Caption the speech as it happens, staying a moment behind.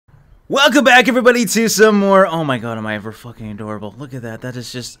Welcome back, everybody, to some more. Oh my god, am I ever fucking adorable? Look at that. That is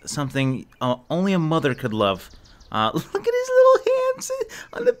just something only a mother could love. Look at his little hands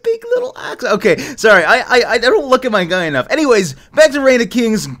on the big little axe. Okay, sorry, I don't look at my guy enough. Anyways, back to Reign of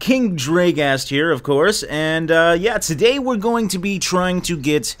Kings, King Draegast here, of course. And yeah, today we're going to be trying to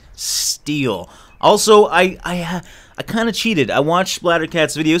get steel. Also, I kind of cheated. I watched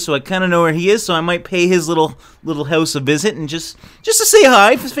Splattercat's video, so I kind of know where he is. So I might pay his little house a visit and just to say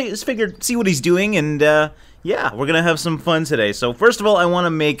hi. Just figured, see what he's doing, and yeah, we're gonna have some fun today. So first of all, I want to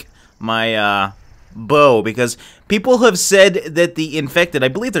make my bow because people have said that the infected, I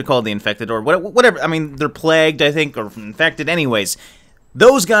believe they're called the infected or whatever. I mean, they're plagued, I think, or infected. Anyways,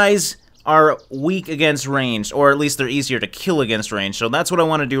 those guys are weak against ranged, or at least they're easier to kill against ranged. So that's what I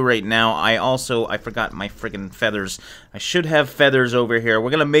want to do right now. I forgot my friggin' feathers. I should have feathers over here.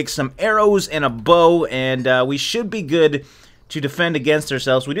 We're gonna make some arrows and a bow, and we should be good to defend against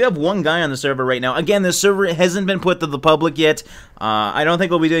ourselves. We do have one guy on the server right now. Again, this server hasn't been put to the public yet. I don't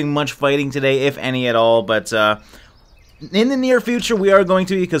think we'll be doing much fighting today, if any at all, but in the near future, we are going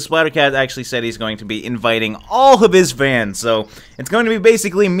to, because Splattercat actually said he's going to be inviting all of his fans. So it's going to be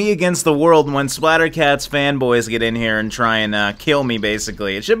basically me against the world when Splattercat's fanboys get in here and try and kill me,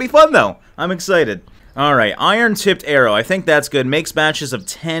 basically. It should be fun, though. I'm excited. Alright, iron-tipped arrow. I think that's good. Makes batches of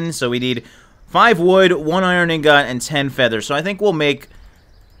 10, so we need 5 wood, 1 iron ingot, and 10 feathers. So I think we'll make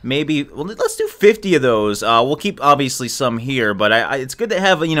maybe, well, let's do 50 of those. We'll keep, obviously, some here, but it's good to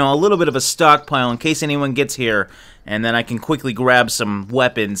have, you know, a little bit of a stockpile in case anyone gets here, and then I can quickly grab some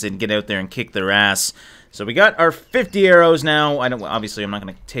weapons and get out there and kick their ass. So we got our 50 arrows now. Obviously, I'm not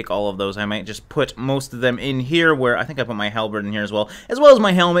going to take all of those. I might just put most of them in here, where I think I put my halberd in here as well as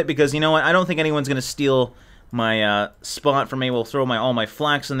my helmet, because, you know what, I don't think anyone's going to steal my spot from me. We'll throw all my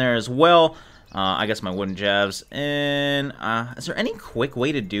flax in there as well. I guess my wooden jabs. And is there any quick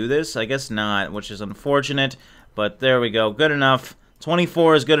way to do this? I guess not, which is unfortunate. But there we go. Good enough.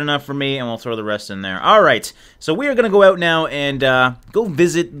 24 is good enough for me, and we'll throw the rest in there. Alright, so we are going to go out now and go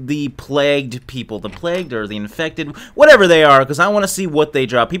visit the plagued people. The plagued or the infected, whatever they are, because I want to see what they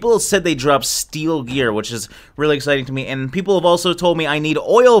drop. People have said they drop steel gear, which is really exciting to me. And people have also told me I need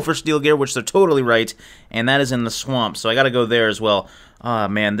oil for steel gear, which they're totally right. And that is in the swamp, so I got to go there as well. Ah,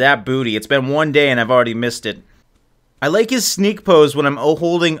 man, that booty. It's been one day and I've already missed it. I like his sneak pose when I'm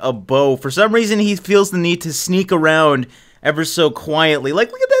holding a bow. For some reason, he feels the need to sneak around ever so quietly.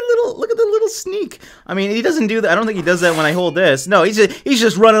 Like, look at that little sneak. I mean, he doesn't do that. I don't think he does that when I hold this. No, he's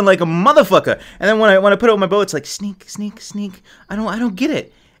just running like a motherfucker. And then when I put out my bow, it's like sneak, sneak, sneak. I don't get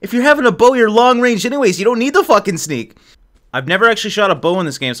it. If you're having a bow, you're long range anyways. You don't need the fucking sneak. I've never actually shot a bow in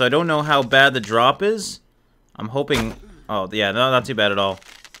this game, so I don't know how bad the drop is. I'm hoping. Oh yeah, no, not too bad at all.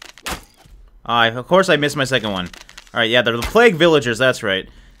 Of course I missed my second one. All right, yeah, they're the plague villagers. That's right.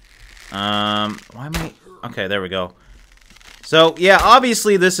 Why am I? Okay, there we go. So yeah,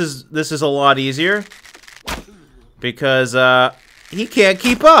 obviously this is a lot easier because he can't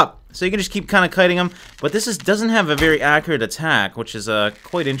keep up. So you can just keep kind of kiting him. But this doesn't have a very accurate attack, which is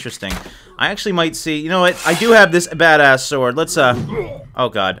quite interesting. I actually might see. You know what? I do have this badass sword. Let's oh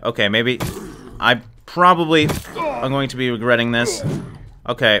god. Okay, maybe I'm going to be regretting this.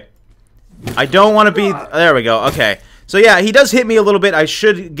 Okay. I don't want to be. There we go. Okay. So yeah, he does hit me a little bit. I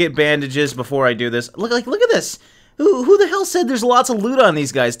should get bandages before I do this. Look at this. Who the hell said there's lots of loot on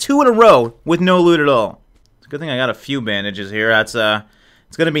these guys? 2 in a row with no loot at all. It's a good thing I got a few bandages here. That's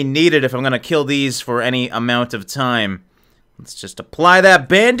it's gonna be needed if I'm gonna kill these for any amount of time. Let's just apply that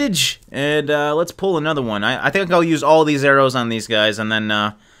bandage and let's pull another one. I think I'll use all these arrows on these guys, and then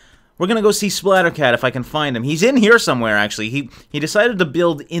we're gonna go see Splattercat if I can find him. He's in here somewhere, actually. He decided to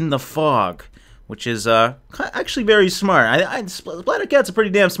build in the fog, which is actually very smart. Splattercat's a pretty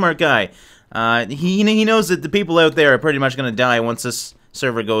damn smart guy. He knows that the people out there are pretty much gonna die once this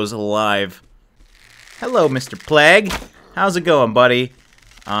server goes live. Hello, Mr. Plague. How's it going, buddy?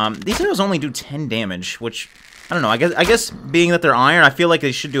 These arrows only do 10 damage, which I don't know. I guess being that they're iron, I feel like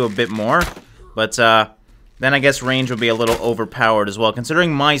they should do a bit more. But then I guess range would be a little overpowered as well.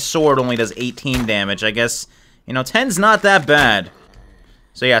 Considering my sword only does 18 damage, I guess, you know, 10's not that bad.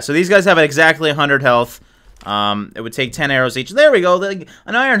 So yeah, so these guys have exactly 100 health. It would take 10 arrows each. There we go. An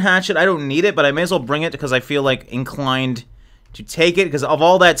iron hatchet, I don't need it, but I may as well bring it because I feel like inclined to take it because of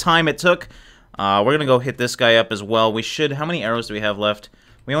all that time it took. We're going to go hit this guy up as well. We should. How many arrows do we have left?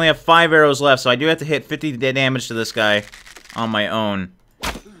 We only have 5 arrows left, so I do have to hit 50 damage to this guy on my own.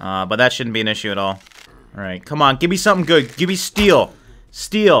 But that shouldn't be an issue at all. Alright, come on. Give me something good. Give me steel.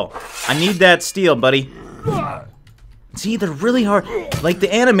 Steel. I need that steel, buddy. See, they're really hard. Like,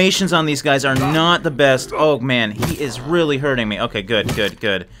 the animations on these guys are not the best. Oh, man. He is really hurting me. Okay, good, good,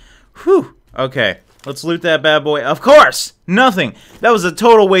 good. Whew. Okay. Let's loot that bad boy. Of course! Nothing! That was a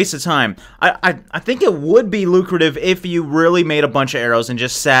total waste of time. I think it would be lucrative if you really made a bunch of arrows and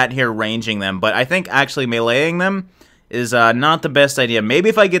just sat here ranging them, but I think actually meleeing them is not the best idea. Maybe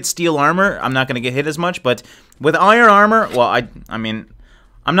if I get steel armor, I'm not going to get hit as much, but with iron armor, well, I mean,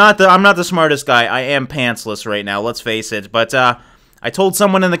 I'm not the smartest guy. I am pantsless right now, let's face it, but I told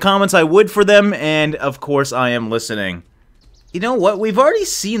someone in the comments I would for them, and of course I am listening. You know what? We've already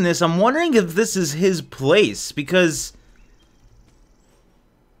seen this. I'm wondering if this is his place, because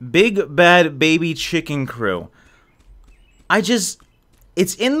Big Bad Baby Chicken Crew.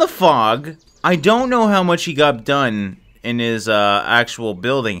 It's in the fog. I don't know how much he got done in his actual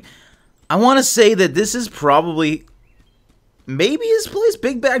building. I want to say that this is probably maybe his place,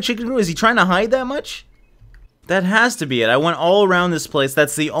 Big Bad Chicken Crew. Is he trying to hide that much? That has to be it. I went all around this place.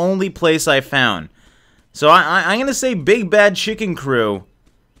 That's the only place I found. So I'm going to say Big Bad Chicken Crew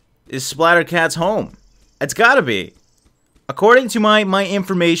is Splattercat's home. It's got to be. According to my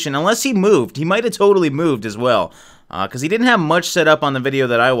information, unless he moved. He might have totally moved as well. Because he didn't have much set up on the video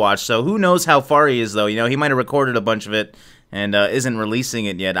that I watched. So who knows how far he is, though. You know, he might have recorded a bunch of it and isn't releasing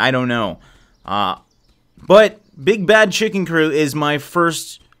it yet. I don't know. But Big Bad Chicken Crew is my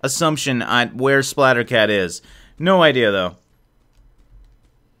first assumption on where Splattercat is. No idea, though.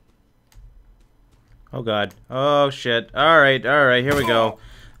 Oh, God. Oh, shit. Alright, here we go.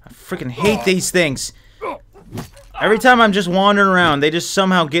 I freaking hate these things. Every time I'm just wandering around, they just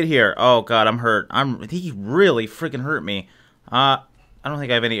somehow get here. Oh, God, I'm hurt. He really freaking hurt me. I don't think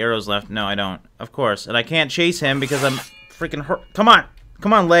I have any arrows left. No, I don't. Of course. And I can't chase him because I'm freaking hurt. Come on.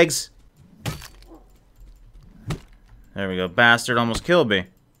 Come on, legs. There we go. Bastard almost killed me.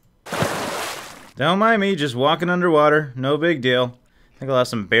 Don't mind me, just walking underwater. No big deal. I think I'll have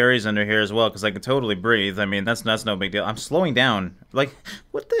some berries under here as well, because I can totally breathe. I mean, that's no big deal. I'm slowing down. Like,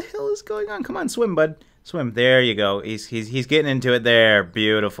 what the hell is going on? Come on, swim, bud. Swim. There you go. He's getting into it there.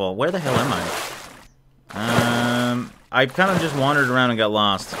 Beautiful. Where the hell am I? I kind of just wandered around and got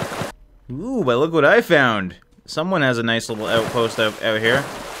lost. Ooh, but look what I found. Someone has a nice little outpost out here.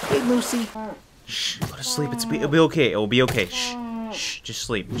 Hey, Lucy. Shh, go to sleep. It'll be okay. It will be okay. Shh, shh, just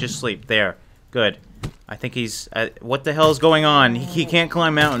sleep. Just sleep. There. Good. I think he's... what the hell is going on? He can't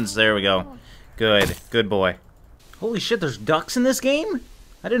climb mountains. There we go. Good. Good boy. Holy shit, there's ducks in this game?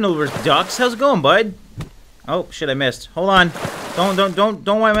 I didn't know there was ducks. How's it going, bud? Oh, shit, I missed. Hold on.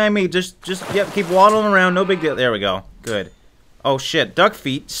 Don't mind me. Just, yep, keep waddling around. No big deal. There we go. Good. Oh, shit. Duck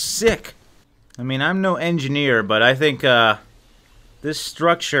feet. Sick. I mean, I'm no engineer, but I think, this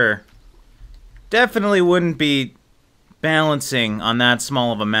structure definitely wouldn't be balancing on that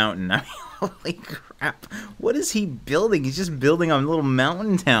small of a mountain. I mean, holy crap. What is he building? He's just building a little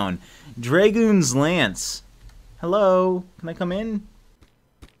mountain town. Dragoon's Lance. Hello? Can I come in?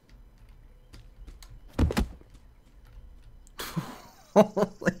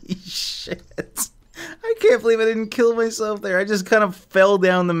 Holy shit. I can't believe I didn't kill myself there. I just kind of fell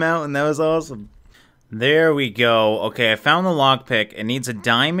down the mountain. That was awesome. There we go. Okay, I found the lockpick. It needs a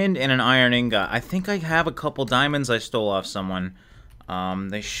diamond and an iron ingot. I think I have a couple diamonds I stole off someone.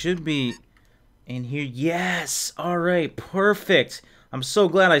 They should be in here. Yes! Alright, perfect. I'm so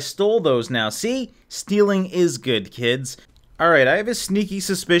glad I stole those now. See? Stealing is good, kids. Alright, I have a sneaky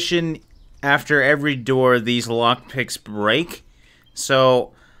suspicion after every door these lockpicks break.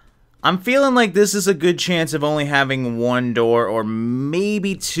 So, I'm feeling like this is a good chance of only having one door or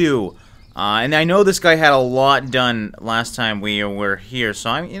maybe two. And I know this guy had a lot done last time we were here, so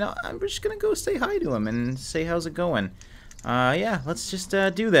I'm just gonna go say hi to him and say how's it going. Yeah, let's just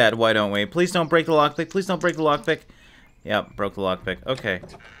do that, why don't we? Please don't break the lockpick, please don't break the lockpick. Yep, broke the lockpick. Okay.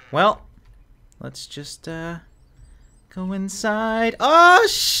 Well, let's just go inside. Oh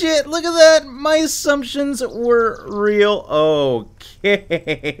shit, look at that! My assumptions were real.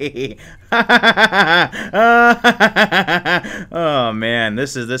 Okay. Oh man,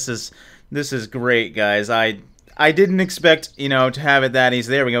 this is great, guys. I didn't expect, to have it that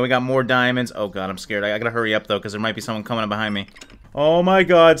easy. There we go. We got more diamonds. Oh god, I'm scared. I gotta hurry up though, because there might be someone coming up behind me. Oh my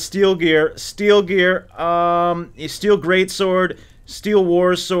god, steel gear, steel gear. Steel greatsword, steel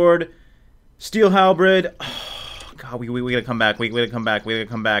war sword, steel halberd. Oh god, we gotta come back. We gotta come back. We gotta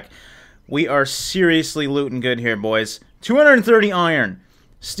come back. We are seriously looting good here, boys. 230 iron,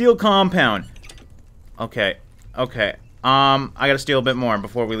 steel compound. Okay, okay. I gotta steal a bit more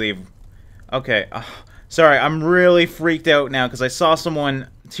before we leave. Okay, sorry, I'm really freaked out now because I saw someone...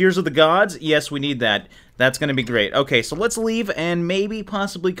 Tears of the Gods? Yes, we need that. That's gonna be great. Okay, so let's leave and maybe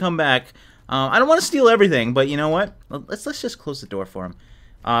possibly come back. I don't want to steal everything, but you know what? Let's just close the door for him.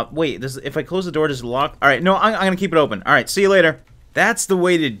 Wait, if I close the door, does it lock? Alright, no, I'm gonna keep it open. Alright, see you later. That's the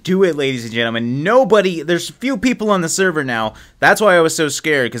way to do it, ladies and gentlemen. There's few people on the server now. That's why I was so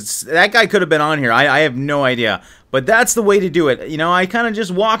scared, because that guy could have been on here. I have no idea. But that's the way to do it. You know, I kind of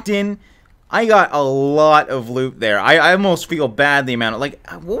just walked in. I got a lot of loot there. I almost feel bad the amount of, like,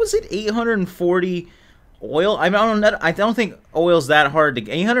 what was it? 840 oil? I don't think oil's that hard to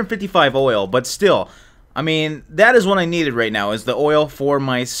get. 855 oil, but still. I mean, that is what I needed right now, is the oil for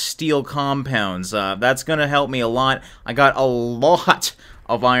my steel compounds. That's going to help me a lot. I got a lot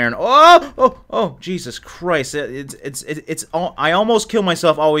of iron. Oh, Jesus Christ. I almost kill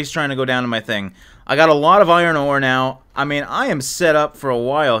myself always trying to go down to my thing. I got a lot of iron ore now. I mean, I am set up for a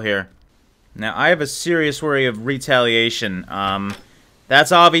while here. Now, I have a serious worry of retaliation.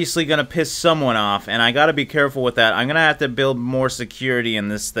 That's obviously going to piss someone off, and I got to be careful with that. I'm going to have to build more security in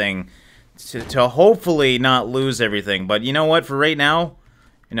this thing. To hopefully not lose everything. But you know what? For right now,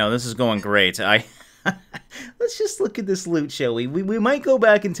 you know, this is going great. Let's just look at this loot, shall we? We might go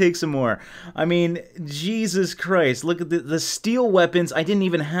back and take some more. I mean, Jesus Christ. Look at the steel weapons. I didn't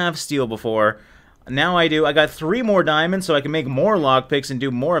even have steel before. Now I do. I got 3 more diamonds, so I can make more lockpicks and do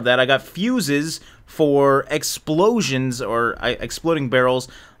more of that. I got fuses for explosions, or exploding barrels.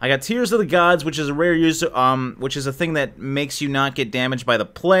 I got Tears of the Gods, which is a rare use, which is a thing that makes you not get damaged by the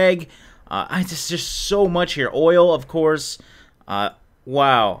plague. Just so much here. Oil, of course.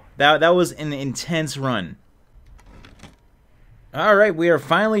 Wow. That was an intense run. Alright, we are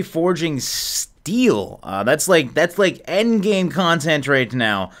finally forging steel. That's like endgame content right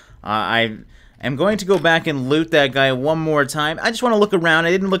now. I am going to go back and loot that guy one more time. I just want to look around.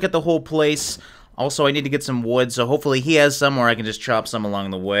 I didn't look at the whole place. Also, I need to get some wood, so hopefully he has some, or I can just chop some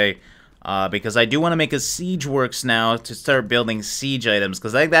along the way. Because I do want to make a siege works now to start building siege items,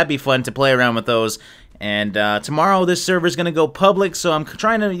 because I think that'd be fun to play around with those. And tomorrow this server is going to go public, so I'm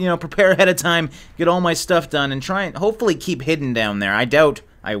trying to, you know, prepare ahead of time, get all my stuff done, and try and hopefully keep hidden down there. I doubt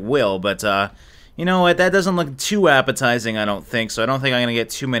I will, but you know what, that doesn't look too appetizing, I don't think, so I don't think I'm going to get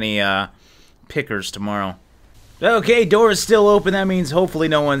too many pickers tomorrow. Okay, door is still open. That means hopefully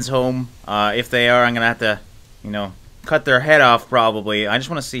no one's home. If they are, I'm going to have to, you know, cut their head off probably. I just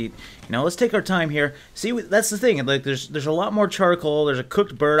want to see, you know, let's take our time here. See, that's the thing, like there's a lot more charcoal, there's a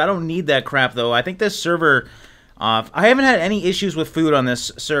cooked bird. I don't need that crap though. I think this server, I haven't had any issues with food on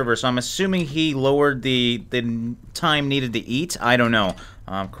this server, so I'm assuming he lowered the time needed to eat. I don't know.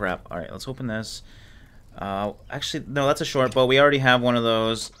 Crap. All right, let's open this. Actually, no, that's a short bow. We already have one of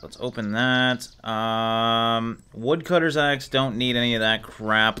those. Let's open that. Woodcutter's axe, don't need any of that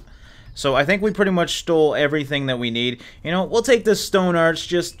crap. So I think we pretty much stole everything that we need. You know, we'll take this stone arch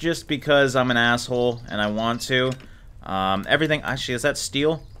just because I'm an asshole and I want to. Everything, actually, is that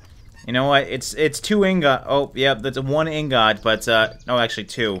steel? You know what? It's 2 ingot. Oh, yeah, that's 1 ingot, but no, actually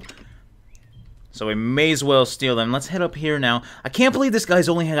 2. So we may as well steal them. Let's head up here now. I can't believe this guy's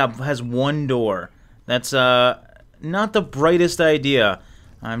only has 1 door. That's not the brightest idea.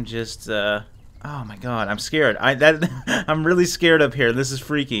 I'm just oh my god, I'm scared. I'm really scared up here. This is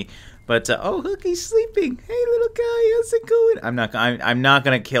freaky. But oh look, he's sleeping. Hey little guy, how's it going? I'm not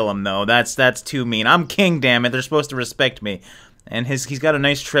gonna kill him though. That's too mean. I'm king, damn it. They're supposed to respect me. And he's got a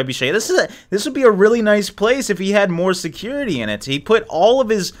nice trebuchet. This would be a really nice place if he had more security in it. He put all of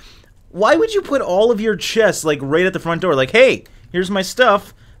his. Why would you put all of your chests like right at the front door? Like, hey, here's my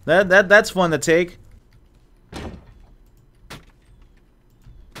stuff. That's fun to take.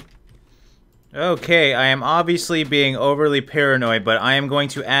 Okay, I am obviously being overly paranoid, but I am going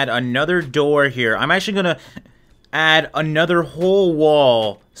to add another door here. I'm actually going to add another whole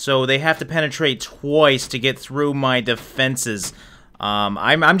wall, so they have to penetrate twice to get through my defenses.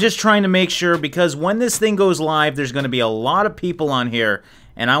 I'm just trying to make sure, because when this thing goes live, there's going to be a lot of people on here,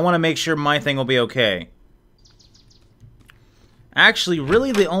 and I want to make sure my thing will be okay. Actually,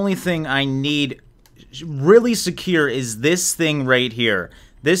 really the only thing I need really secure is this thing right here.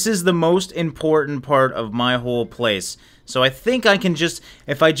 This is the most important part of my whole place. So I think I can just,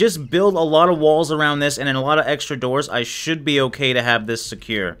 if I just build a lot of walls around this and then a lot of extra doors, I should be okay to have this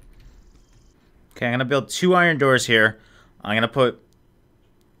secure. Okay, I'm going to build 2 iron doors here. I'm going to put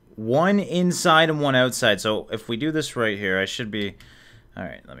 1 inside and 1 outside. So if we do this right here, I should be...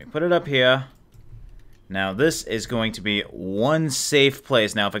 Alright, let me put it up here. Now this is going to be 1 safe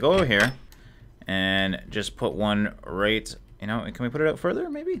place. Now if I go over here and just put 1 right... You know, can we put it out further,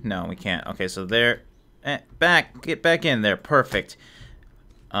 maybe? No, we can't. Okay, so there. Get back in there. Perfect.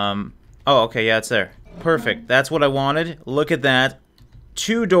 Oh, okay, yeah, it's there. Perfect. That's what I wanted. Look at that.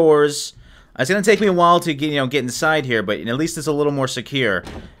 2 doors. It's gonna take me a while to get inside here, but at least it's a little more secure.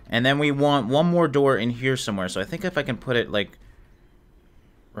 And then we want 1 more door in here somewhere. So I think if I can put it like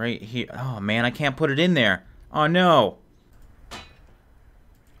right here. Oh man, I can't put it in there. Oh no.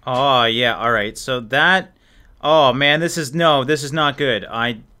 Oh, yeah, alright. So that... Oh, man, this is... No, this is not good.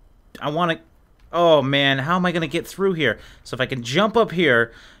 I want to... Oh, man, how am I going to get through here? So if I can jump up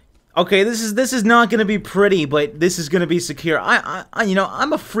here... Okay, this is not going to be pretty, but this is going to be secure. You know,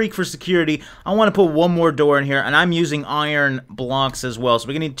 I'm a freak for security. I want to put one more door in here, and I'm using iron blocks as well. So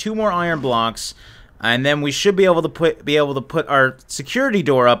we're going to need 2 more iron blocks, and then we should be able to put our security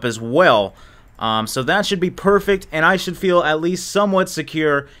door up as well. So that should be perfect, and I should feel at least somewhat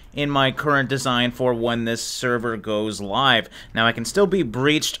secure in my current design for when this server goes live. Now, I can still be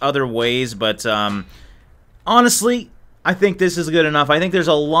breached other ways, but honestly, I think this is good enough. I think there's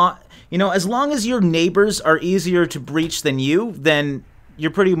a lot... You know, as long as your neighbors are easier to breach than you, then you're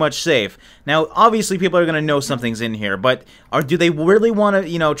pretty much safe. Now, obviously, people are going to know something's in here, but do they really want to,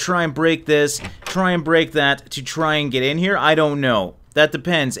 you know, try and break this, try and break that to try and get in here? I don't know. That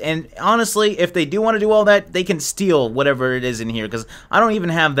depends. And honestly, if they do want to do all that, they can steal whatever it is in here, because I don't even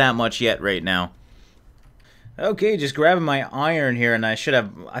have that much yet right now. Okay, just grabbing my iron here, and I should have...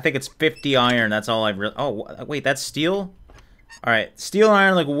 I think it's 50 iron. That's all I've... Oh, wait, that's steel? Alright, steel and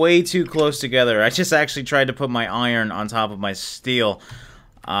iron look way too close together. I just actually tried to put my iron on top of my steel.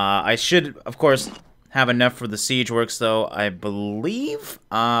 I should, of course, have enough for the siege works, though, I believe.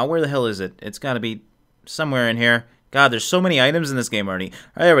 Where the hell is it? It's gotta be somewhere in here. God, there's so many items in this game already.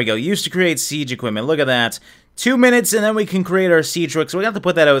 There we go. Used to create siege equipment. Look at that. 2 minutes, and then we can create our siege work. So we have to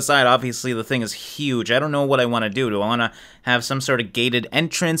put that outside. Obviously, the thing is huge. I don't know what I want to do. Do I want to have some sort of gated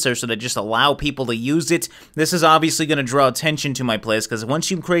entrance, or should I just allow people to use it? This is obviously going to draw attention to my place, because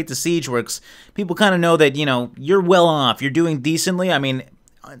once you create the siege works, people kind of know that, you know, you're well off. You're doing decently. I mean,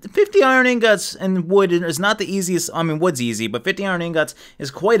 50 iron ingots and wood is not the easiest. I mean, wood's easy, but 50 iron ingots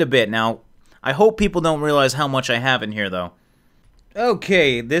is quite a bit. Now, I hope people don't realize how much I have in here, though.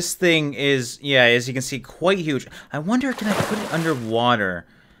 Okay, this thing is, yeah, as you can see, quite huge. I wonder, can I put it underwater?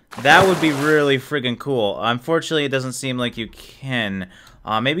 That would be really friggin' cool. Unfortunately, it doesn't seem like you can.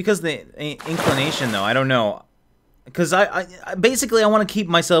 Maybe because the inclination, though. I don't know. Because basically, I want to keep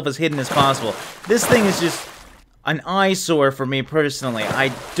myself as hidden as possible. This thing is just an eyesore for me personally.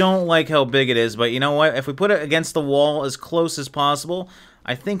 I don't like how big it is, but you know what? If we put it against the wall as close as possible,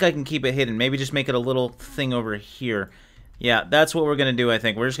 I think I can keep it hidden. Maybe just make it a little thing over here. Yeah, that's what we're going to do, I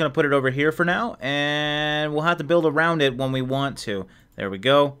think. We're just going to put it over here for now, and we'll have to build around it when we want to. There we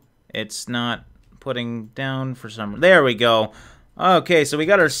go. It's not putting down for some... There we go. Okay, so we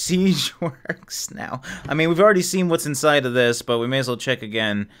got our siege works now. I mean, we've already seen what's inside of this, but we may as well check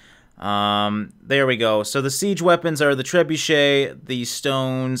again. There we go. So the siege weapons are the trebuchet, the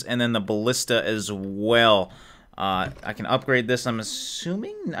stones, and then the ballista as well. I can upgrade this, I'm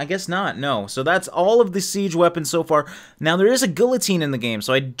assuming? I guess not, no. So that's all of the siege weapons so far. Now, there is a guillotine in the game,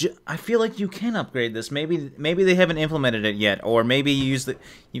 so I feel like you can upgrade this. Maybe they haven't implemented it yet, or maybe you use the...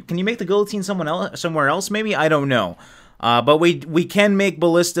 Can you make the guillotine somewhere else, maybe? I don't know. But we can make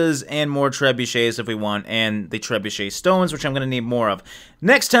ballistas and more trebuchets if we want, and the trebuchet stones, which I'm going to need more of.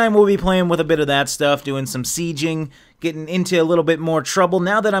 Next time, we'll be playing with a bit of that stuff, doing some sieging, getting into a little bit more trouble.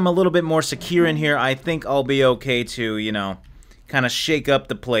 Now that I'm a little bit more secure in here, I think I'll be okay to, you know, kind of shake up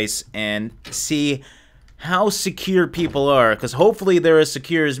the place and see how secure people are, because hopefully they're as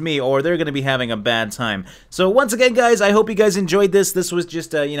secure as me, or they're going to be having a bad time. So once again, guys, I hope you guys enjoyed this. This was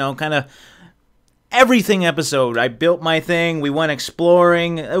just a, you know, kind of everything episode. I built my thing, we went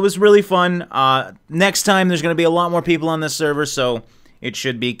exploring, it was really fun. Next time, there's going to be a lot more people on this server, so it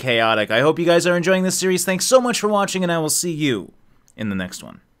should be chaotic. I hope you guys are enjoying this series. Thanks so much for watching, and I will see you in the next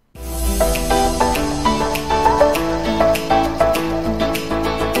one.